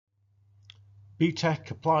BTEC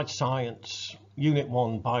Applied Science, Unit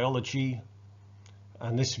 1 Biology,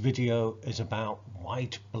 and this video is about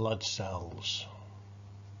white blood cells.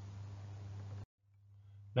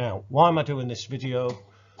 Now, why am I doing this video?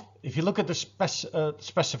 If you look at the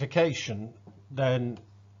specification, then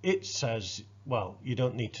it says, well, you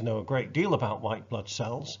don't need to know a great deal about white blood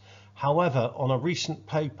cells. However, on a recent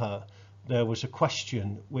paper, there was a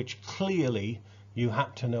question which clearly you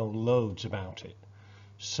had to know loads about it.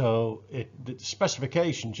 So the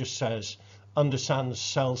specification just says, understands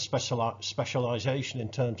cell specialization in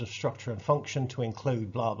terms of structure and function to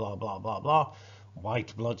include blah, blah, blah, blah, blah,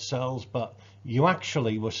 white blood cells. But you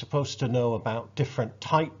actually were supposed to know about different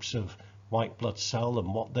types of white blood cell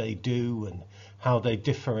and what they do and how they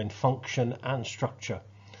differ in function and structure.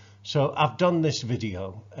 So I've done this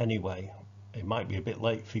video anyway. It might be a bit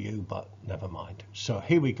late for you, but never mind. So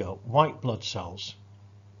here we go, white blood cells.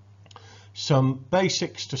 Some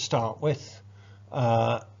basics to start with.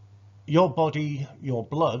 Your body, your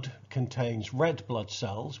blood contains red blood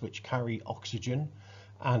cells which carry oxygen,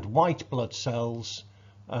 and white blood cells,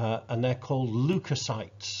 and they're called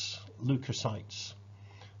leukocytes.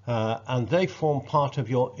 And they form part of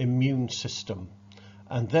your immune system,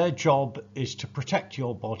 and their job is to protect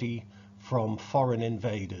your body from foreign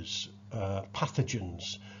invaders,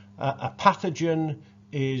 pathogens. A pathogen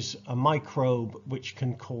is a microbe which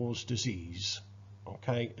can cause disease,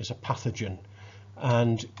 okay, is a pathogen.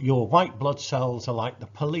 And your white blood cells are like the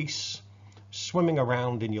police swimming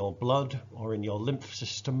around in your blood or in your lymph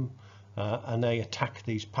system, and they attack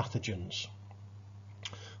these pathogens.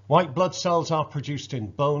 White blood cells are produced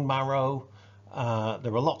in bone marrow.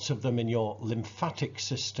 There are lots of them in your lymphatic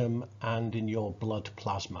system and in your blood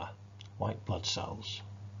plasma, white blood cells.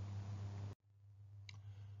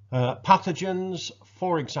 Pathogens,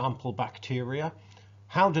 for example, bacteria.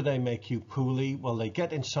 How do they make you poorly? Well, they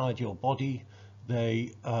get inside your body,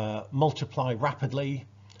 they multiply rapidly,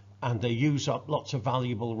 and they use up lots of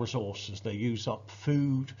valuable resources. They use up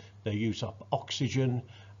food, they use up oxygen,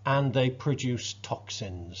 and they produce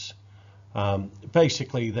toxins.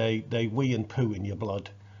 Basically, they wee and poo in your blood,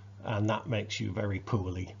 and that makes you very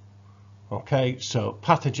poorly. Okay, so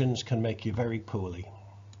pathogens can make you very poorly.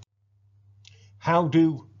 How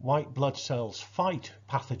do white blood cells fight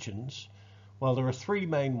pathogens? Well, there are three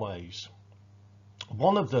main ways.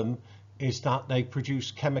 One of them is that they produce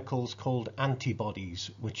chemicals called antibodies,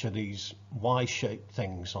 which are these Y-shaped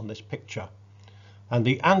things on this picture. And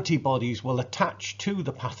the antibodies will attach to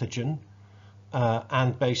the pathogen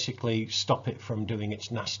and basically stop it from doing its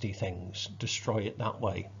nasty things, destroy it that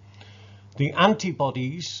way. The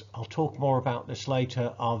antibodies, I'll talk more about this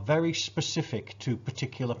later, are very specific to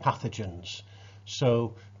particular pathogens.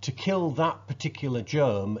 So to kill that particular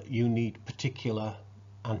germ, you need particular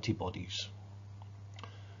antibodies.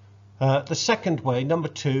 The second way, number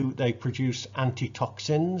two, they produce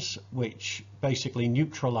antitoxins, which basically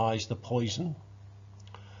neutralize the poison.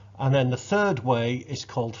 And then the third way is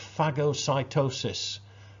called phagocytosis.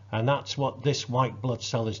 And that's what this white blood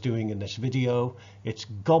cell is doing in this video. It's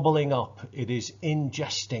gobbling up, it is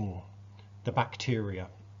ingesting the bacteria.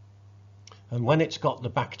 And when it's got the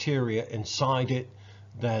bacteria inside it,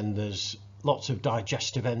 then there's lots of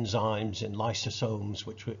digestive enzymes in lysosomes,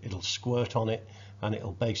 which it'll squirt on it and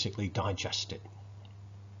it'll basically digest it.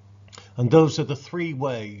 And those are the three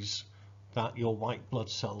ways that your white blood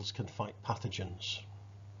cells can fight pathogens.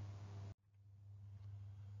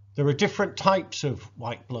 There are different types of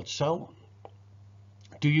white blood cell.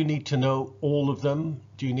 Do you need to know all of them?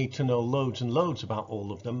 Do you need to know loads and loads about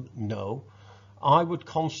all of them? No. I would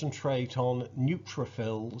concentrate on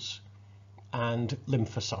neutrophils and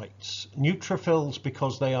lymphocytes. Neutrophils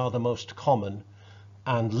because they are the most common,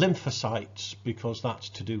 and lymphocytes because that's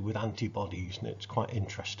to do with antibodies, and it's quite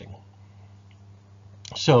interesting.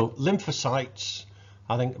 So lymphocytes,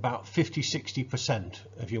 I think about 50–60%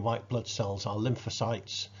 of your white blood cells are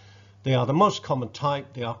lymphocytes. They are the most common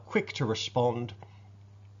type, they are quick to respond,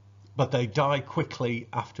 but they die quickly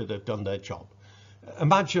after they've done their job.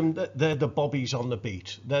 Imagine that they're the bobbies on the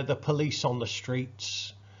beat, they're the police on the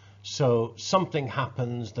streets. So something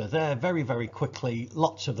happens, they're there very, very quickly,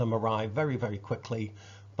 lots of them arrive very, very quickly,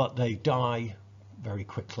 but they die very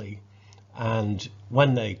quickly. And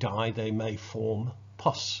when they die, they may form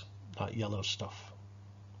pus, that yellow stuff.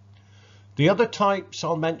 The other types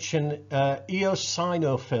I'll mention,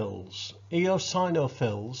 eosinophils.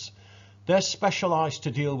 Eosinophils, they're specialized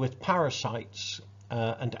to deal with parasites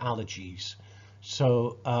and allergies.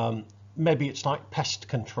 So maybe it's like pest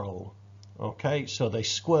control. Okay, so they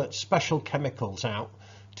squirt special chemicals out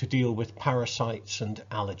to deal with parasites and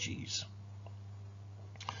allergies.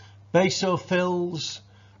 Basophils,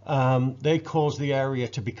 They cause the area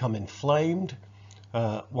to become inflamed.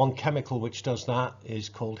 One chemical which does that is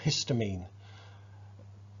called histamine.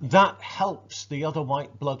 That helps the other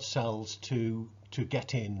white blood cells to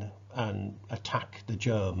get in and attack the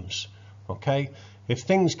germs. Okay, if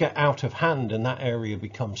things get out of hand and that area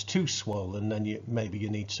becomes too swollen, then maybe you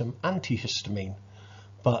need some antihistamine.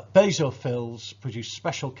 But basophils produce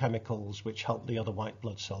special chemicals which help the other white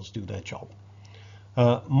blood cells do their job.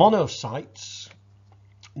 Monocytes,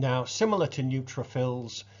 now similar to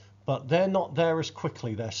neutrophils, but they're not there as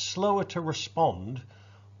quickly. They're slower to respond,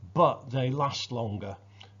 but they last longer.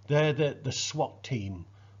 They're the SWAT team,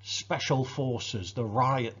 special forces, the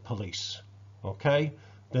riot police. Okay,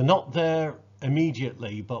 they're not there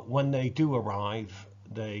immediately, but when they do arrive,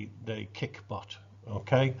 they kick butt.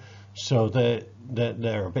 Okay, so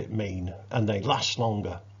they're a bit mean and they last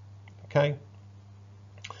longer. Okay,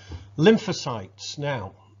 lymphocytes.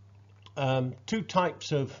 Now, two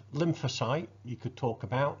types of lymphocyte you could talk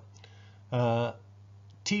about: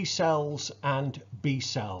 T cells and B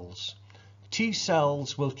cells. T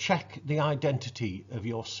cells will check the identity of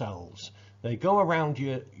your cells. They go around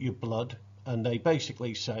your blood and they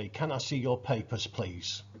basically say, "Can I see your papers,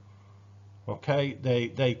 please?" Okay,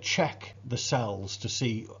 they check the cells to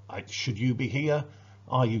see, should you be here?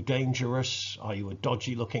 Are you dangerous? Are you a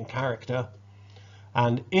dodgy looking character?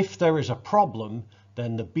 And if there is a problem,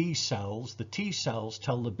 then the B cells, the T cells,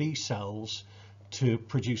 tell the B cells to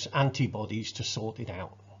produce antibodies to sort it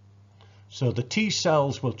out. So the T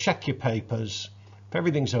cells will check your papers. If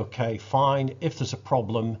everything's okay, fine. If there's a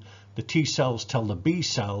problem, the T cells tell the B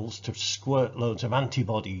cells to squirt loads of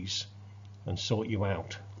antibodies and sort you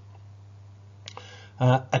out.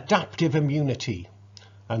 Adaptive immunity.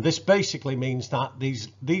 And this basically means that these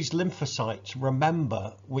lymphocytes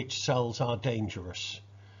remember which cells are dangerous.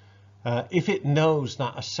 If it knows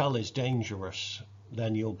that a cell is dangerous,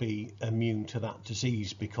 then you'll be immune to that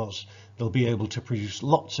disease because they'll be able to produce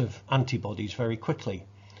lots of antibodies very quickly.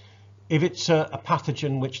 If it's a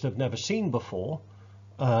pathogen which they've never seen before,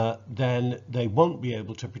 then they won't be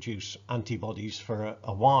able to produce antibodies for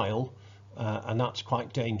a while, and that's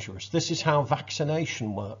quite dangerous. This is how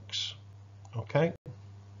vaccination works. Okay.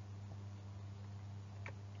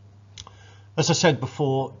 As I said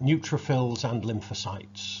before, neutrophils and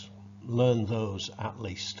lymphocytes. Learn those at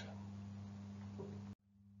least.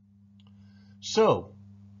 So,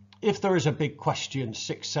 if there is a big question,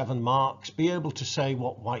 6, 7 marks, be able to say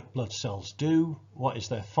what white blood cells do, what is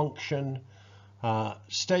their function,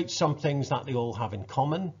 state some things that they all have in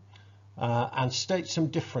common, and state some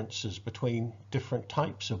differences between different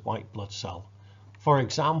types of white blood cell. For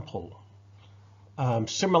example,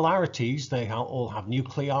 similarities, they all have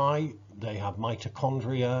nuclei, they have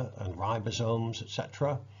mitochondria and ribosomes,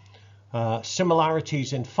 etc.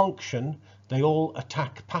 Similarities in function, they all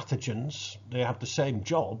attack pathogens. They have the same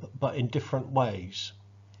job, but in different ways.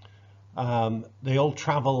 They all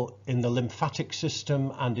travel in the lymphatic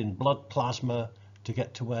system and in blood plasma to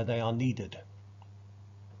get to where they are needed.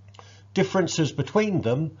 Differences between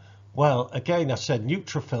them, well, again, I said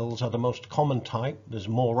neutrophils are the most common type. There's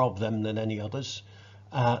more of them than any others.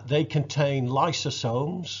 They contain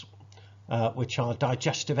lysosomes, which are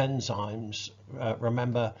digestive enzymes.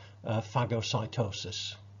 Remember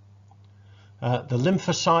phagocytosis. The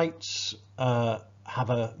lymphocytes have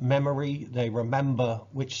a memory. They remember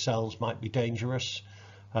which cells might be dangerous.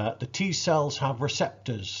 The T cells have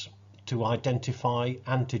receptors to identify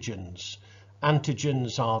antigens.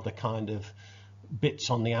 Antigens are the kind of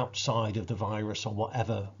bits on the outside of the virus or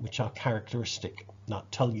whatever which are characteristic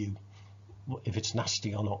that tell you if it's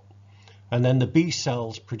nasty or not. And then the B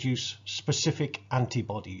cells produce specific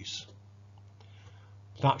antibodies.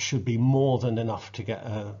 That should be more than enough to get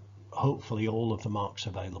hopefully all of the marks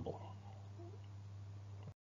available.